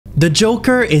The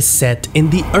Joker is set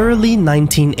in the early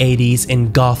 1980s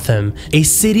in Gotham, a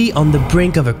city on the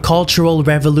brink of a cultural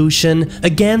revolution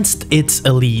against its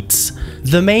elites.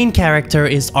 The main character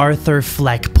is Arthur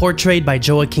Fleck, portrayed by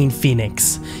Joaquin.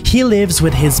 He lives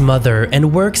with his mother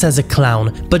and works as a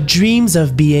clown, but dreams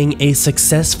of being a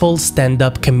successful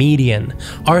stand-up comedian.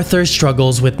 Arthur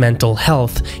struggles with mental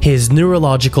health. His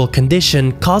neurological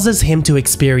condition causes him to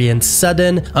experience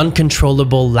sudden,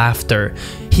 uncontrollable laughter.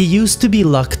 He used to be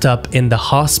locked up in the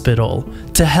hospital.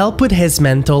 To help with his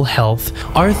mental health,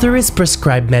 Arthur is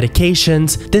prescribed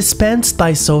medications dispensed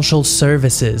by social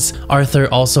services. Arthur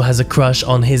also has a crush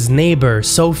on his neighbor,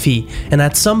 Sophie, and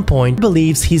at some point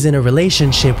believes he's in a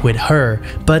relationship with her,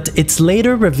 but it's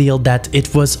later revealed that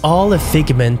it was all a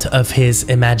figment of his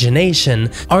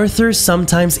imagination. Arthur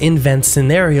sometimes invents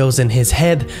scenarios in his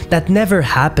head that never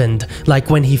happened, like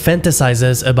when he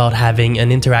fantasizes about having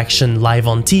an interaction live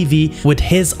on TV with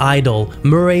his idol,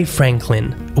 Murray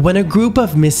Franklin. When a group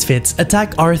of misfits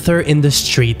attack Arthur in the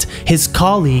street, his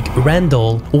colleague,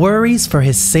 Randall, worries for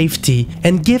his safety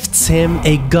and gifts him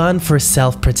a gun for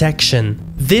self-protection.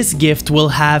 This gift will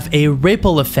have a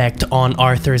ripple effect on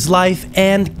Arthur's life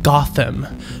and Gotham.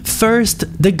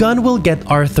 First, the gun will get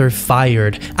Arthur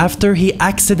fired after he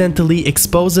accidentally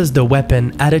exposes the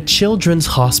weapon at a children's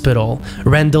hospital.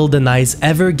 Randall denies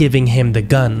ever giving him the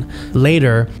gun.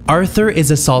 Later, Arthur is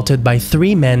assaulted by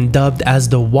three men dubbed as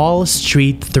the Wall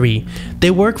Street Three. They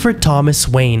work for Thomas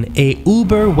Wayne, a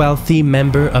uber-wealthy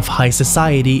member of high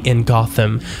society in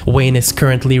Gotham. Wayne is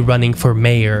currently running for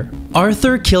mayor.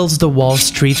 Arthur kills the Wall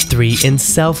Street Three in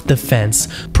self-defense,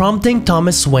 prompting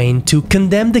Thomas Wayne to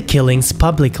condemn the killings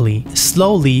publicly.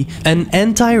 Slowly, an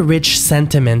anti-rich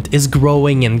sentiment is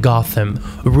growing in Gotham.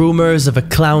 Rumors of a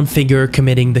clown figure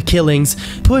committing the killings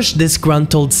push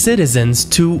disgruntled citizens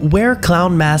to wear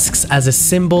clown masks as a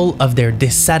symbol of their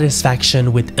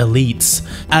dissatisfaction with elites.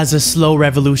 As a slow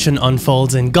revolution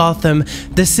unfolds in Gotham,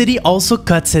 the city also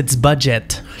cuts its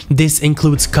budget. This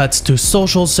includes cuts to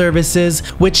social services,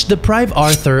 which deprive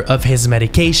Arthur of his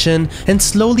medication and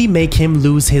slowly make him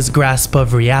lose his grasp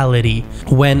of reality.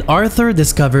 When Arthur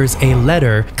discovers a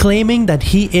letter claiming that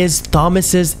he is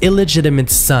Thomas's illegitimate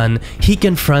son, he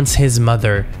confronts his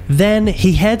mother. Then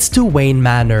he heads to Wayne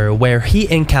Manor, where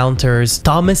he encounters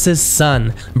Thomas's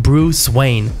son, Bruce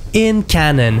Wayne. In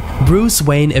canon, Bruce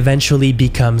Wayne eventually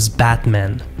becomes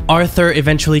Batman. Arthur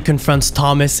eventually confronts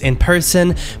Thomas in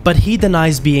person, but he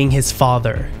denies being his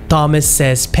father. Thomas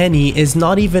says Penny is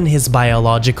not even his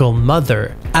biological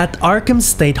mother. At Arkham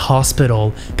State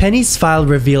Hospital, Penny's file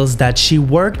reveals that she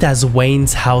worked as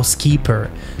Wayne's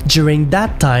housekeeper. During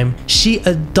that time, she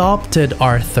adopted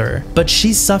Arthur, but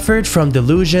she suffered from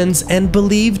delusions and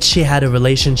believed she had a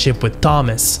relationship with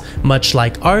Thomas, much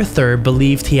like Arthur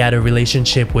believed he had a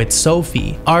relationship with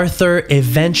Sophie. Arthur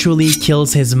eventually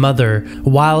kills his mother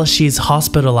while she's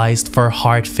hospitalized for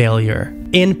heart failure.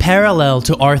 In parallel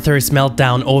to Arthur's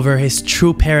meltdown over his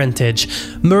true parentage,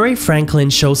 Murray Franklin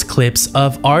shows clips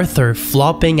of Arthur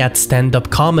flopping at stand-up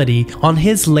comedy on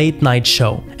his late-night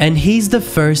show, and he's the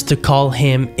first to call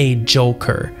him a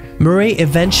joker. Murray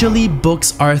eventually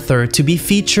books Arthur to be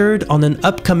featured on an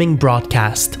upcoming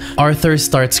broadcast. Arthur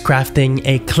starts crafting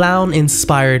a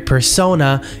clown-inspired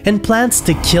persona and plans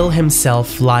to kill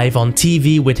himself live on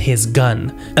TV with his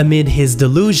gun. Amid his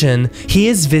delusion, he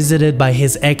is visited by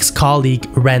his ex-colleague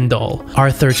Randall.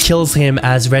 Arthur kills him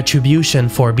as retribution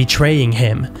for betraying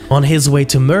him. On his way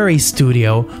to Murray's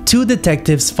studio, two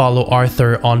detectives follow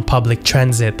Arthur on public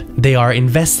transit. They are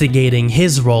investigating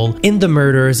his role in the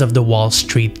murders of the Wall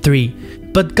Street Three.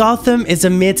 But Gotham is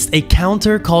amidst a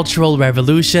counter-cultural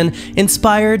revolution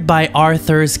inspired by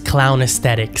Arthur's clown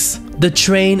aesthetics. The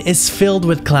train is filled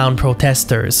with clown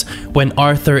protesters. When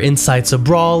Arthur incites a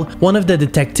brawl, one of the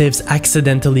detectives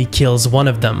accidentally kills one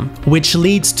of them, which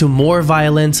leads to more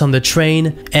violence on the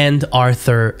train, and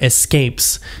Arthur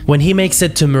escapes. When he makes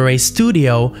it to Murray's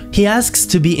studio, he asks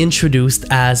to be introduced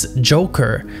as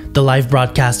Joker. The live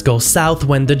broadcast goes south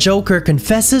when the Joker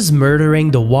confesses murdering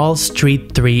the Wall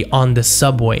Street Three on the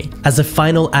subway. As a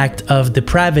final act of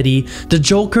depravity, the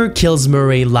Joker kills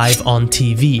Murray live on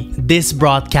TV. This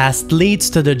broadcast leads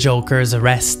to the Joker's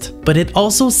arrest, but it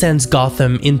also sends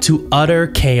Gotham into utter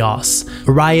chaos.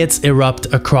 Riots erupt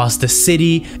across the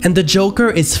city, and the Joker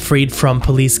is freed from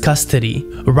police custody.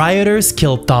 Rioters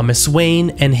kill Thomas Wayne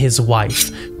and his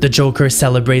wife. The Joker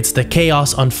celebrates the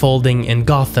chaos unfolding in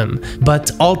Gotham,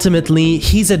 but ultimately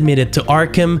he's admitted to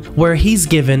Arkham, where he's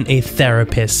given a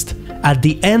therapist. At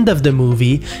the end of the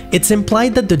movie, it's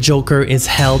implied that the Joker is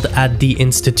held at the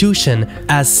institution,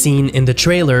 as seen in the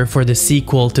trailer for the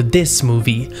sequel to this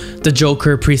movie. The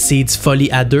Joker precedes Folie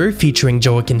à Deux featuring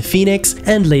Joaquin Phoenix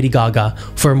and Lady Gaga.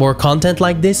 For more content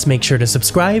like this, make sure to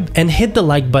subscribe and hit the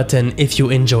like button if you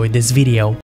enjoyed this video.